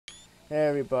Hey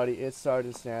everybody, it's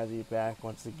Sergeant Snazzy back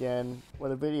once again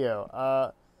with a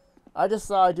video. I just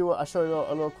thought I'd show you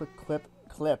a little quick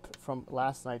clip from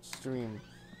last night's stream.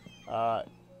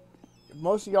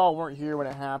 Most of y'all weren't here when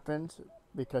it happened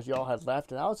because y'all had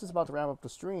left, and I was just about to wrap up the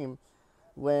stream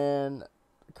when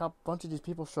a bunch of these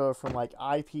people showed up from like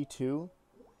IP2.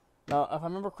 Now, if I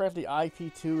remember correctly,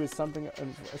 IP2 is something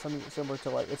similar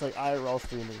to it's like IRL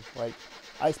streaming, like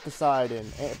Ice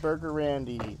Poseidon, Burger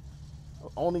Randy.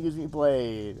 Only Use Me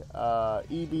Blade,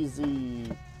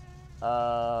 EBZ,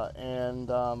 and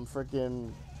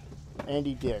freaking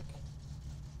Andy Dick.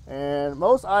 And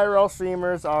most IRL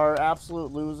streamers are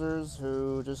absolute losers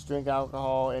who just drink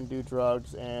alcohol and do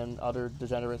drugs and other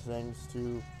degenerate things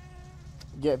to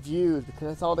get views because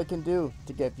that's all they can do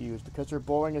to get views because they're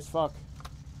boring as fuck.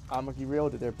 I'm gonna be real,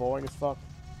 they're boring as fuck.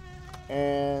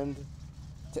 And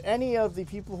to any of the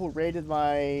people who rated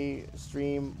my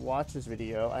stream, watch this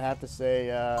video, I have to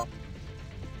say, I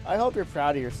hope you're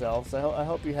proud of yourselves. I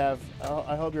hope you have.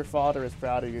 I hope your father is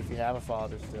proud of you if you have a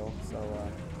father still. So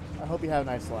I hope you have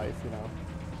a nice life, you know.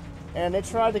 And they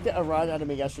tried to get a rise out of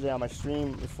me yesterday on my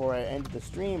stream before I ended the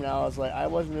stream, and I was like, I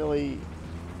wasn't really.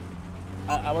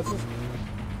 I was just.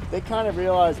 They kind of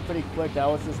realized pretty quick that I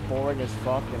was just boring as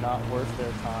fuck and not worth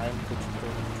their time to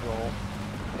control.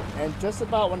 And just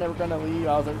about when they were going to leave,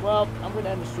 I was like, well, I'm going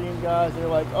to end the stream, guys. They're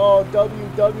like, oh,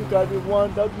 WW, gotta be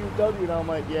one, WW. And I'm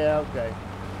like, yeah, okay.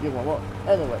 You won. Well,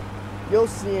 anyway, you'll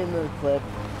see in the clip.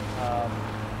 So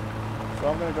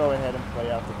I'm going to go ahead and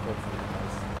play out the clip for you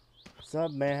guys. What's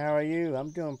up, man? How are you?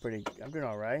 I'm doing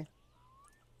all right.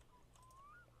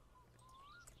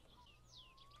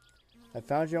 I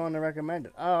found you on the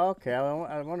recommended. Oh, okay.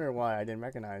 I wonder why I didn't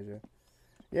recognize you.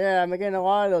 Yeah, I'm getting a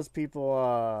lot of those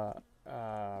people,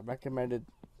 recommended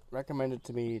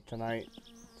to me tonight,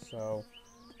 so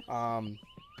but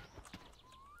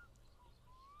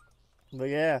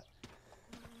yeah,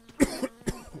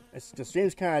 the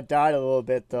stream's kind of died a little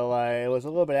bit though. It was a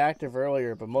little bit active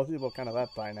earlier, but most people kind of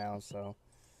left by now, so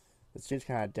the stream's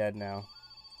kind of dead now.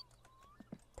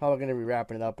 Probably gonna be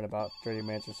wrapping it up in about 30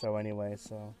 minutes or so anyway,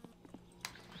 so.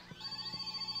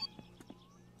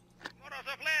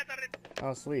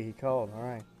 Oh sweet, he called. All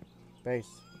right, base.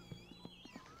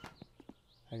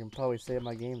 I can probably save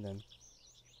my game then.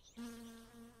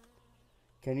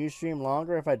 Can you stream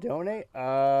longer if I donate?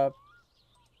 Sure,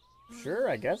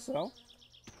 I guess so.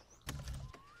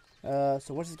 So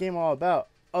what's this game all about?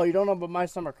 Oh, you don't know about My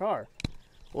Summer Car?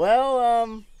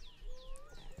 Well,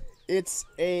 it's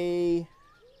a,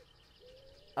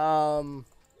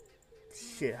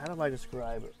 shit, how do I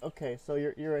describe it? Okay, so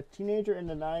you're a teenager in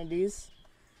the 90s.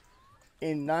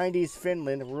 In 90s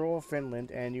Finland, rural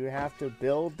Finland, and you have to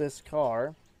build this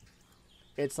car.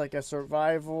 It's like a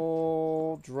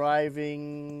survival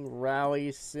driving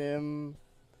rally sim.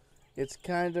 It's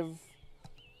kind of...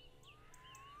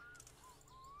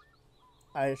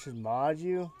 I should mod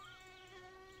you.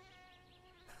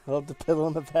 I love the pillow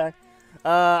in the back.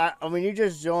 I mean, you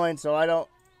just joined, so I don't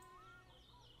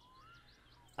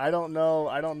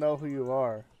know who you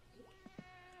are.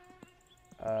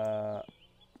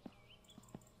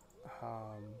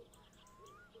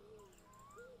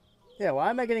 Yeah, why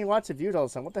am I getting lots of views all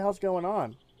the time? What the hell's going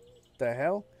on? The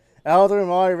hell? Elder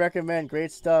Mari recommend.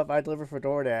 Great stuff. I deliver for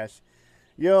DoorDash.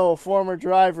 Yo, former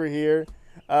driver here.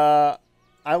 I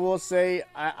will say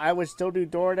I would still do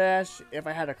DoorDash if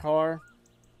I had a car.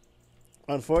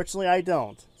 Unfortunately, I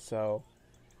don't. So,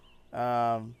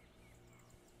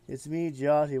 it's me and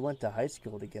Josh. We went to high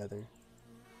school together.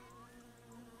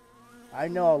 I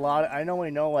know a lot. I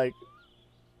know like...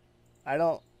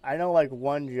 I know like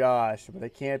one Josh, but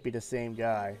it can't be the same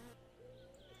guy.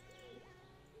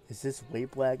 Is this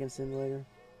Weight Wagon Simulator?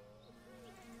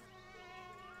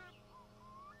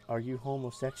 Are you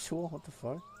homosexual? What the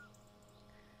fuck?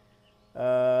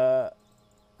 I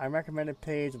recommended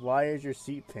page, why is your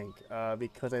seat pink?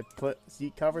 Because I put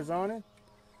seat covers on it.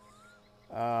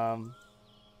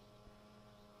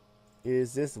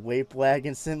 Is this Weight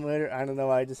Wagon Simulator? I don't know,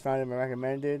 I just found it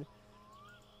recommended.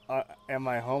 Am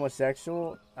I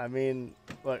homosexual? I mean,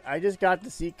 look, I just got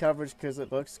the seat covers because it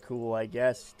looks cool, I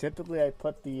guess. Typically, I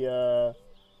put the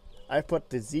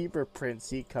zebra print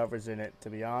seat covers in it, to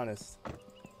be honest.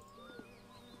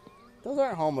 Those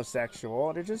aren't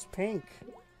homosexual, they're just pink.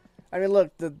 I mean,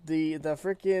 look, the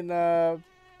freaking,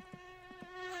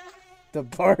 the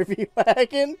Barbie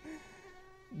wagon?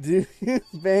 Dude,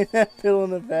 bang that pill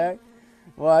in the back.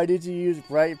 Why did you use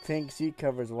bright pink seat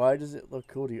covers? Why does it look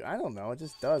cool to you? I don't know. It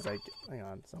just does. Hang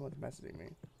on. Someone's messaging me.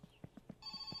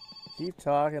 Keep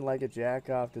talking like a jack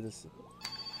off to this.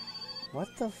 What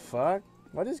the fuck?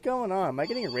 What is going on? Am I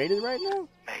getting raided right now?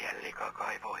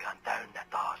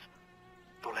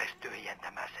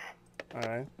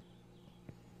 Alright.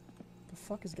 The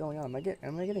fuck is going on? Am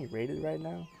I getting rated right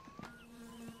now?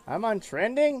 I'm on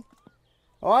trending?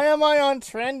 Why am I on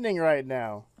trending right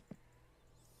now?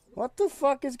 What the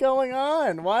fuck is going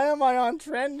on? Why am I on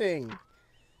trending?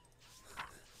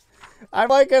 I'm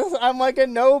like a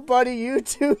nobody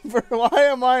YouTuber. Why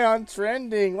am I on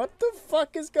trending? What the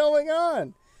fuck is going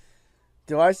on?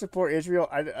 Do I support Israel?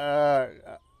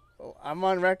 I'm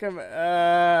on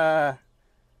recommend.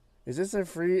 Is this a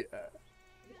free?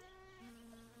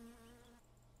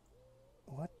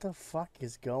 What the fuck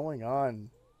is going on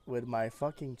with my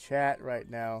fucking chat right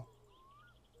now?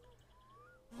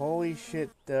 Holy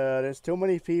shit! There's too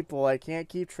many people. I can't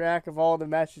keep track of all the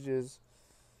messages.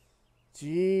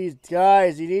 Jeez,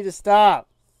 guys, you need to stop.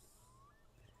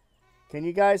 Can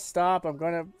you guys stop? I'm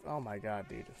gonna. Oh my god,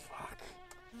 dude.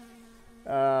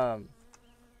 Fuck.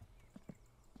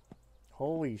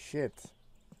 Holy shit.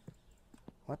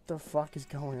 What the fuck is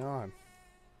going on?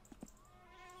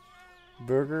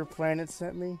 Burger Planet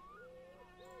sent me?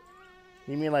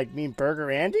 You mean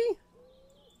Burger Andy?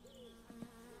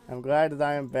 I'm glad that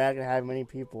I am back and have many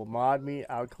people mod me.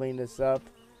 I'll clean this up.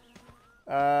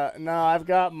 No, I've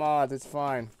got mods. It's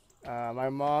fine. My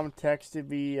mom texted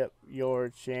me your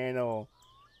channel.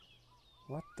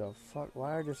 What the fuck?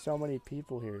 Why are there so many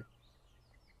people here?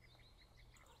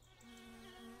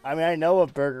 I mean, I know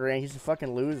of Burger Andy. He's a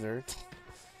fucking loser.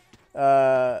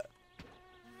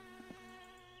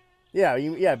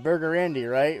 Yeah, Burger Andy,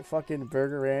 right? Fucking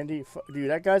Burger Andy. Dude,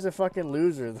 that guy's a fucking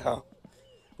loser, though.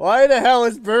 Why the hell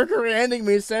is Burger Andy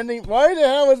me sending... Why the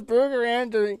hell is Burger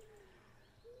Andy...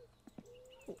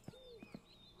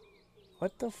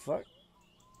 What the fuck?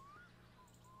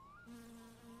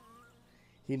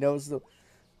 He knows the...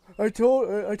 I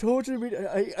told you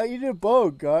I ate a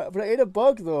bug, guy. But I ate a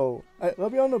bug, though.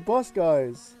 Let me on the bus,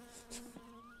 guys.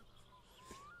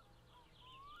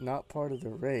 Not part of the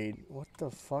raid. What the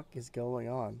fuck is going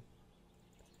on?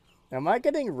 Am I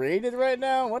getting raided right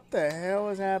now? What the hell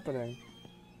is happening?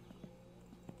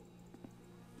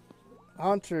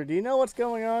 Hunter, do you know what's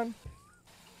going on?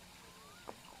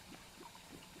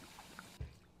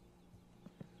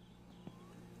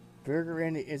 Burger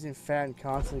Andy isn't fat and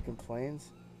constantly complains.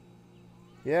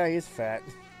 Yeah, he's fat.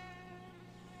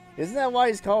 Isn't that why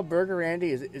he's called Burger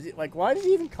Andy? Is it like, why did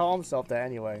he even call himself that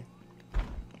anyway?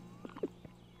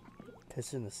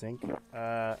 Piss in the sink?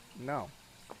 No.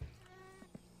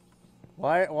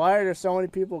 Why are there so many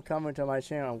people coming to my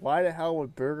channel? Why the hell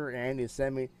would Burger Andy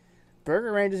send me...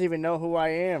 Burger Andy doesn't even know who I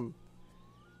am.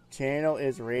 Channel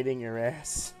is rating your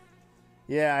ass.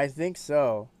 Yeah, I think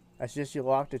so. That's just you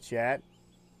locked the chat.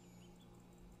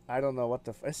 I don't know what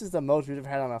the... This is the most views I've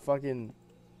had on a fucking...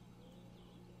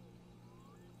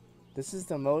 This is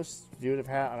the most views I've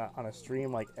had on a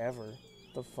stream, like, ever.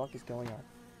 What the fuck is going on?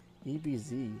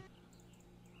 EBZ.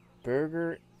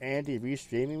 Burger Andy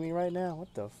restreaming me right now?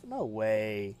 What the... No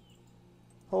way.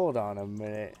 Hold on a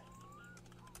minute.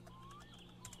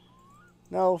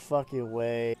 No fucking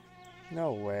way.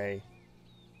 No way.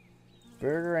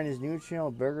 Burger and his new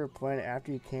channel, Burger Planet,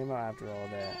 after he came out after all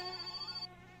that.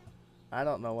 I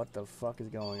don't know what the fuck is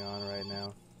going on right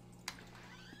now.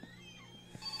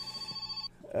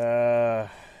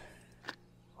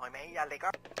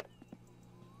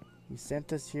 He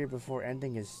sent us here before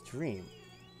ending his stream.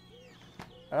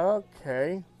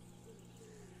 Okay.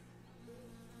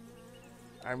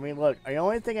 I mean, look, the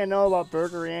only thing I know about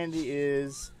Burger Andy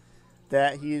is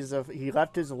that he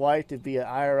left his wife to be an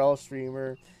IRL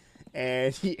streamer,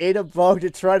 and he ate a bug to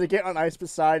try to get on Ice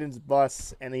Poseidon's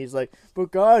bus, and he's like,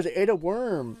 but guys, I ate a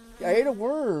worm. I ate a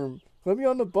worm. Let me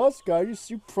on the bus, guys.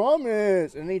 You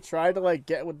promised. And he tried to, like,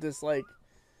 get with this, like,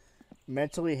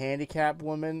 mentally handicapped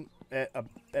woman at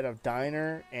a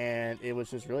diner, and it was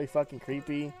just really fucking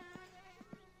creepy.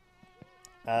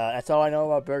 That's all I know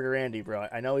about Burger Andy, bro.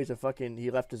 I know he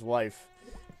left his wife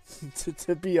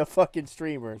to be a fucking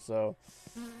streamer, so,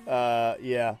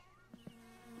 yeah.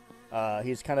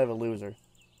 He's kind of a loser.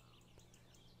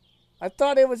 I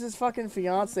thought it was his fucking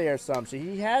fiance or something.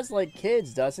 He has, like,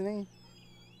 kids, doesn't he?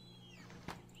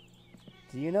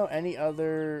 Do you know any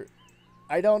other...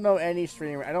 I don't know any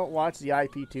streamer. I don't watch the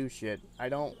IP2 shit. I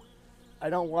don't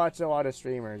watch a lot of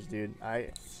streamers, dude. I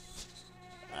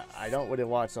don't really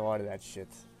watch a lot of that shit.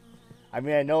 I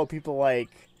mean, I know people like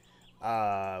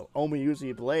Omi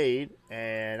Uzi Blade,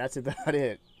 and that's about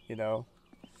it, you know.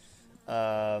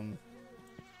 But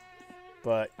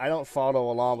I don't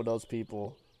follow along with those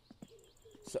people.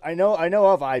 So I know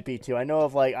of IP2. I know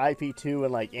of like IP2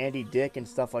 and like Andy Dick and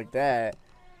stuff like that.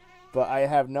 But I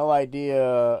have no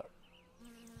idea.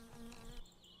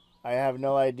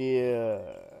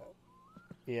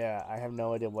 Yeah, I have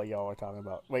no idea what y'all are talking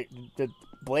about. Wait, did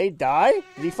Blade die?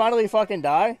 Did he finally fucking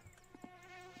die?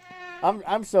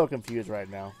 I'm so confused right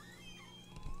now.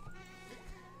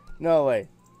 No way.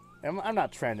 I'm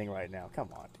not trending right now. Come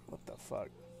on, dude. What the fuck?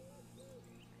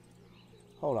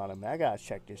 Hold on a minute. I gotta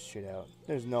check this shit out.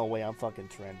 There's no way I'm fucking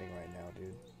trending right now,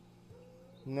 dude.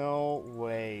 No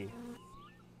way.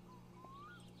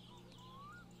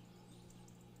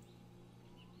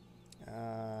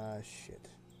 Shit.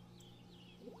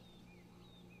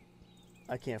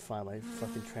 I can't find my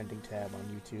fucking trending tab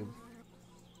on YouTube.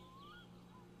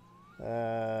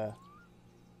 I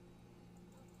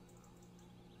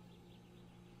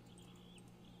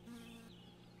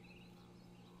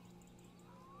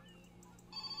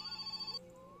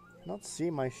don't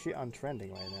see my shit on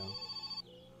trending right now.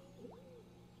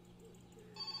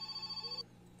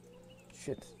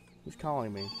 Shit. Who's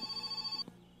calling me?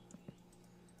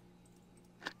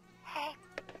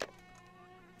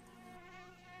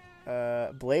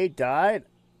 Blade died?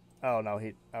 Oh, no,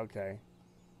 he... Okay.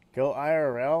 Go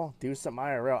IRL? Do some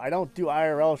IRL. I don't do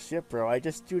IRL shit, bro. I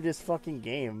just do this fucking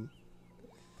game.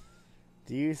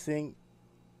 Do you think...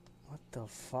 What the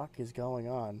fuck is going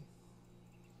on?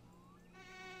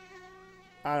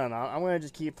 I don't know. I'm gonna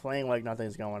just keep playing like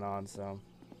nothing's going on, so...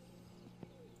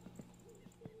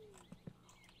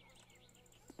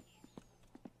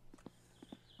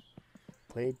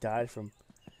 Blade died from...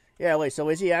 Yeah, wait, so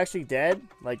is he actually dead?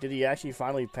 Like, did he actually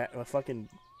finally fucking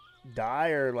die,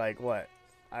 or like what?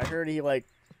 I heard he like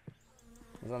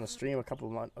was on a stream a couple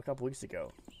weeks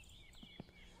ago.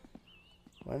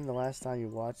 When the last time you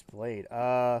watched Blade?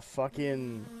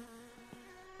 Fucking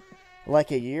like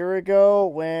a year ago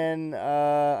when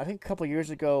I think a couple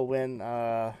years ago when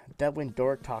Deadwind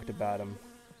Dork talked about him.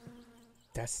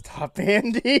 Desktop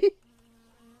Andy.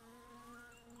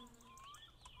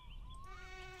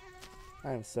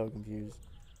 I am so confused.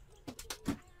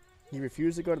 He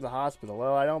refused to go to the hospital.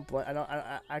 Well,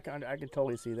 I can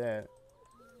totally see that.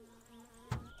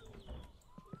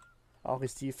 All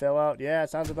his teeth fell out. Yeah,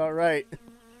 sounds about right.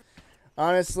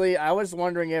 Honestly, I was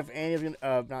wondering if Andy was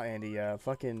gonna, not Andy,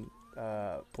 fucking,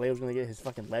 Blade was gonna get his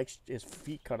fucking legs, his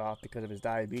feet cut off because of his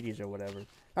diabetes or whatever.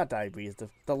 Not diabetes,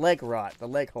 the leg rot, the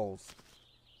leg holes.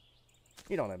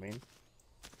 You know what I mean.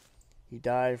 He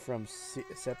died from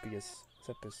sepsis.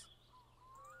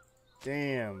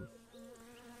 Damn.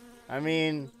 I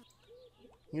mean,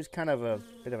 he was kind of a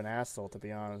bit of an asshole, to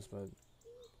be honest, but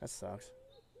that sucks.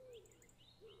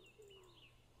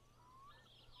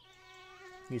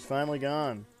 He's finally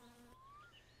gone.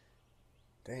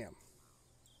 Damn.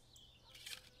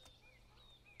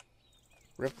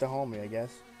 Rip the homie, I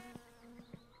guess.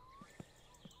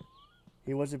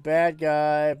 He was a bad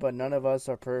guy, but none of us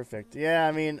are perfect. Yeah,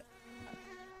 I mean...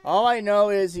 All I know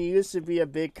is he used to be a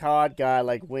big COD guy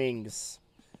like Wings.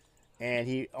 And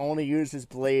he only used his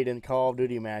blade in Call of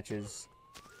Duty matches.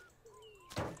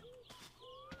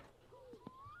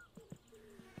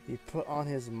 He put on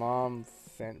his mom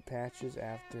fent patches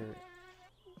after...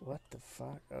 What the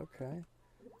fuck? Okay.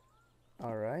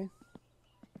 Alright.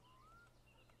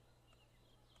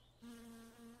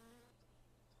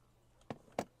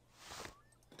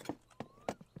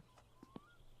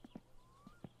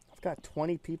 Got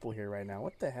 20 people here right now.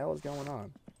 What the hell is going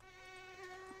on?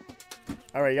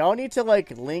 Alright, y'all need to,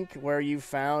 like, link where you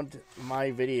found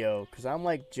my video. Because I'm,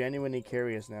 like, genuinely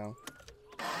curious now.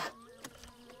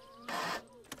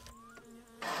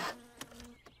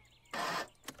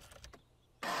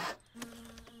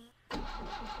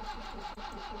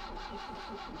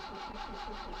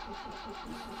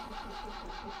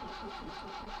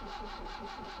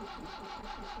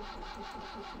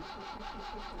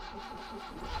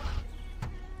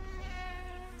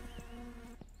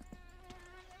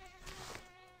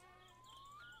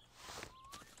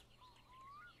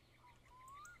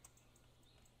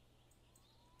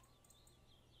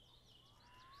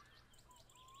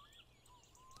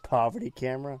 Poverty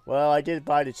camera? Well, I did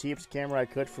buy the cheapest camera I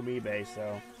could from eBay,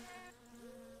 so...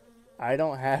 I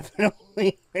don't have an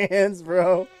OnlyFans,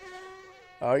 bro.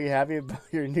 Are you happy about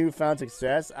your newfound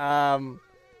success? I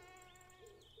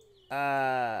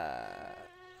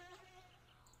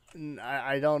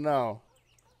don't know.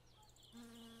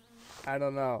 I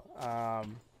don't know.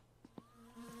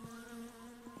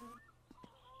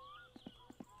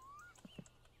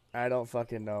 I don't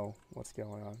fucking know what's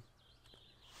going on.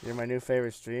 You're my new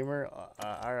favorite streamer?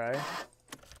 Alright.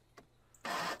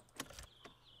 Come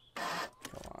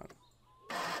on.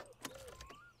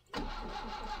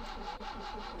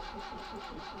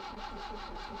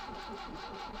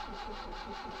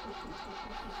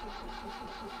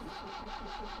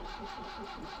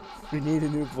 We need a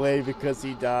new blade because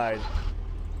he died.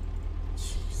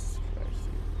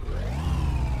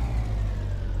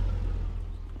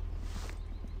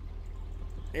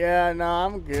 Yeah, no,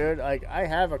 I'm good. Like, I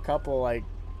have a couple, like,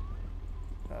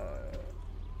 I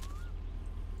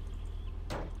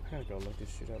gotta go look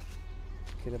this shit up.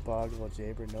 Kitabog, will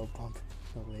Jaber, no pump,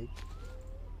 no leak.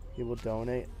 He will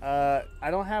donate. I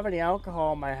don't have any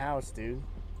alcohol in my house, dude.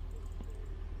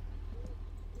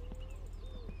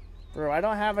 Bro, I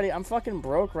don't have any. I'm fucking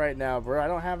broke right now, bro. I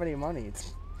don't have any money.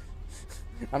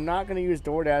 I'm not gonna use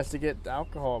DoorDash to get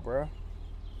alcohol, bro.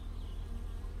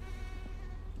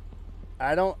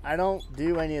 I don't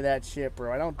do any of that shit,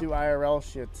 bro. I don't do IRL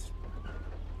shit.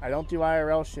 I don't do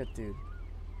IRL shit, dude.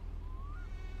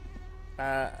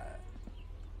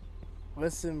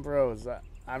 Listen, bros.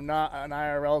 I'm not an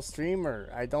IRL streamer.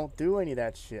 I don't do any of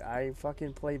that shit. I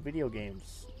fucking play video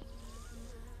games.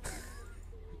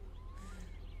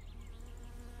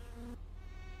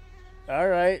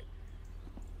 Alright.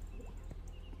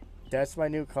 That's my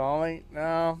new calling?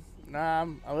 No. Nah,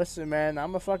 listen, man.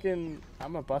 I'm a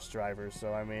bus driver,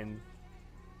 so I mean,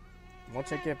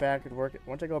 once I get back at work,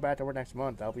 once I go back to work next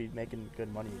month, I'll be making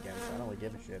good money again, so I don't really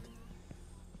give a shit.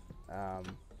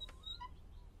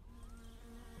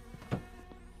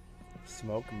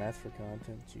 Smoke meth for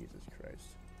content? Jesus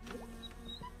Christ.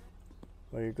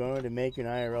 Well, you're going to make an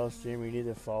IRL stream, you need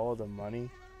to follow the money.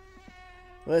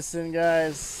 Listen,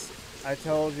 guys, I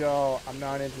told y'all I'm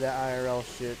not into that IRL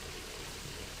shit.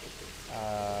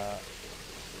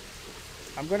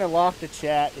 I'm gonna lock the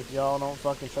chat if y'all don't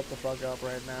fucking shut the fuck up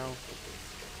right now.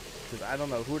 Because I don't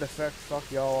know who the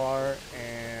fuck y'all are,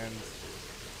 and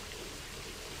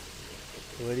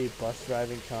Liddy bus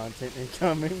driving content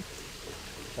incoming.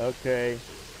 Okay.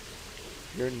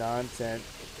 You're nonsense.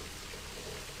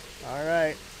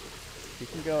 Alright. You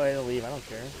can go ahead and leave, I don't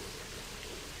care.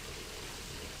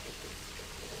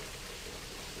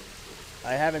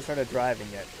 I haven't started driving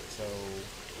yet, so...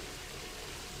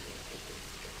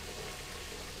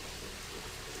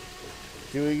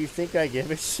 Do you think I give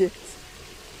a shit?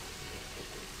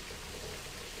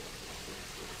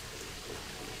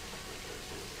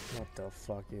 What the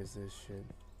fuck is this shit?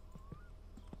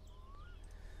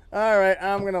 Alright,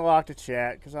 I'm gonna lock the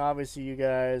chat, because obviously you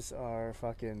guys are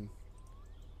fucking...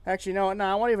 Actually, no,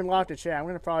 I won't even lock the chat. I'm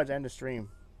gonna probably end the stream,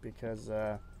 because,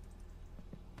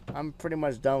 I'm pretty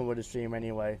much done with the stream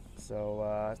anyway.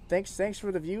 So, thanks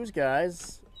for the views,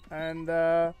 guys. And,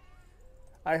 I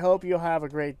hope you'll have a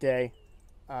great day.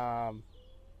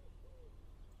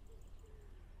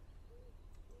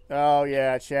 Oh,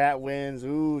 yeah, chat wins.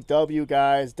 Ooh, W,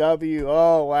 guys. W.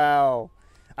 Oh, wow.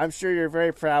 I'm sure you're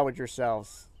very proud with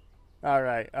yourselves. All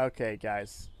right. Okay,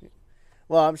 guys.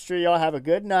 Well, I'm sure y'all have a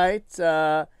good night.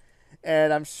 And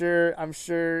I'm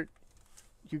sure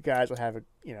you guys will have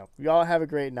y'all have a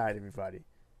great night, everybody.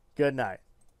 Good night.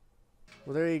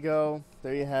 Well, there you go.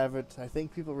 There you have it. I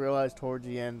think people realized towards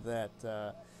the end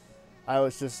that I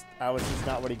was just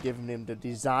not really giving them the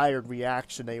desired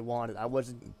reaction they wanted. I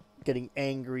wasn't getting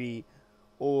angry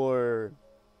or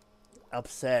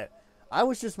upset. I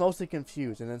was just mostly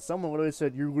confused. And then someone literally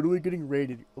said, "You're literally getting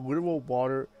rated literal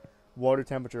water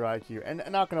temperature IQ." And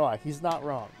not gonna lie, he's not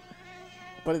wrong.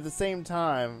 But at the same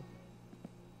time,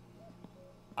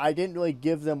 I didn't really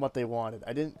give them what they wanted.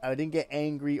 I didn't get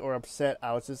angry or upset.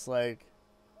 I was just like,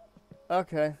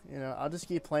 okay, I'll just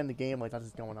keep playing the game like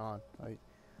nothing's going on. Like,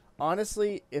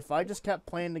 honestly, if I just kept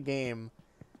playing the game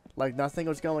like nothing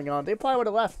was going on, they probably would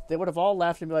have left. They would have all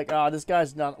left and be like, "Oh, this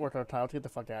guy's not worth our time. Let's get the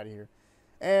fuck out of here."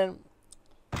 And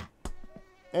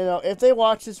if they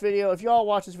watch this video, if you all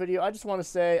watch this video, I just want to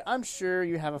say, I'm sure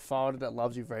you have a father that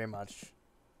loves you very much.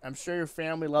 I'm sure your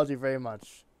family loves you very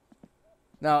much.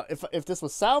 Now, if this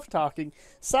was South talking,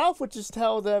 South would just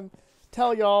tell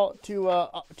y'all to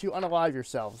unalive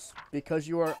yourselves because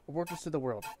you are worthless to the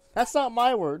world. That's not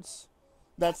my words.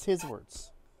 That's his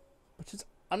words. Which is,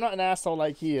 I'm not an asshole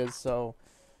like he is, so,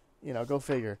 go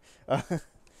figure.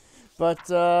 But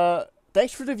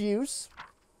thanks for the views.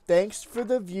 Thanks for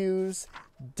the views,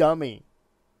 dummy.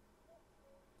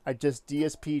 I just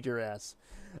DSP'd your ass.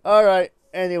 Alright,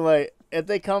 anyway, if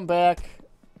they come back,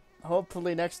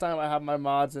 hopefully next time I have my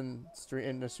mods in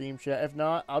the stream chat. If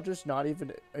not, I'll just not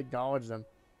even acknowledge them.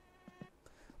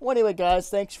 Well, anyway, guys,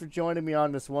 thanks for joining me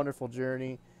on this wonderful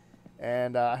journey.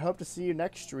 And I hope to see you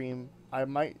next stream. I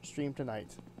might stream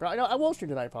tonight. No, I will stream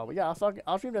tonight, probably. Yeah,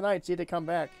 I'll stream tonight, see if they come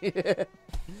back.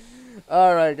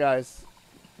 Alright, guys.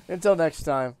 Until next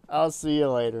time, I'll see you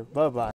later. Bye-bye.